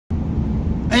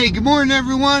Hey, good morning,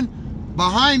 everyone.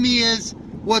 Behind me is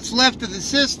what's left of the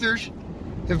Sisters.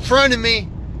 In front of me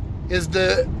is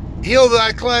the hill that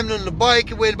I climbed on the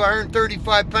bike. It weighed about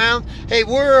 135 pounds. Hey,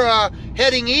 we're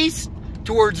heading east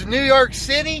towards New York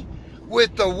City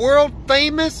with the world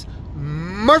famous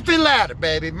Murphy Ladder,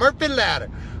 baby. Murphy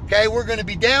Ladder. Okay, we're going to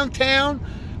be downtown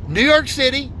New York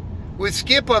City with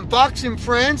Skip on Fox and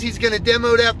Friends. He's going to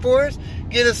demo that for us,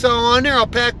 get us all on there. I'll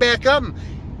pack back up and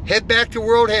head back to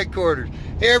world headquarters.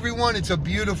 Hey everyone, it's a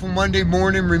beautiful Monday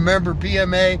morning. Remember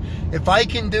PMA, if I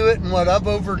can do it and what I've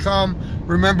overcome,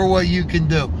 remember what you can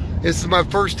do. This is my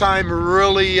first time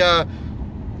really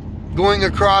going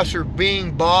across or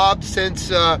being Bob since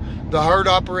the heart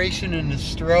operation and the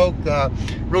stroke.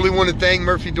 Really want to thank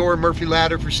Murphy Door, Murphy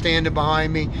Ladder for standing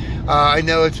behind me. I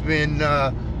know it's been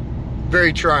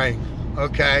very trying,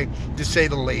 okay, to say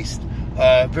the least.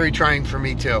 Very trying for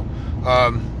me too.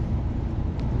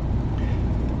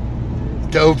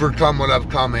 To overcome what I've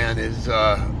come in is,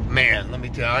 man, let me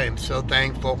tell you, I am so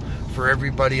thankful for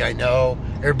everybody I know,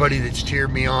 everybody that's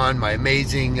cheered me on, my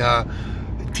amazing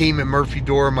team at Murphy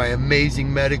Door, my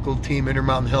amazing medical team,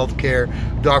 Intermountain Healthcare,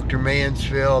 Dr.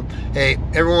 Mansfield. Hey,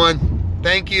 everyone,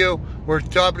 thank you. We're at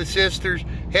the top of the Sisters.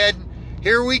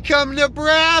 Here we come,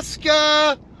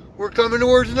 Nebraska. We're coming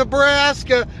towards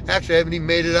Nebraska. Actually, I haven't even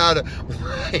made it out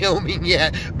of Wyoming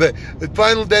yet, but the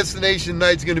final destination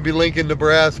tonight's going to be Lincoln,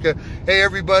 Nebraska. Hey,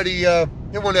 everybody,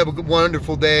 everyone have a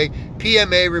wonderful day.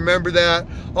 PMA, remember that.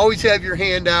 Always have your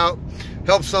hand out.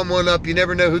 Help someone up. You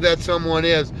never know who that someone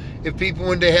is. If people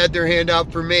wouldn't have had their hand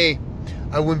out for me,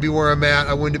 I wouldn't be where I'm at.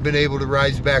 I wouldn't have been able to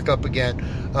rise back up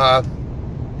again.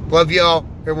 Love y'all.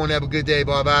 Everyone have a good day.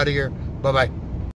 Bob out of here. Bye-bye.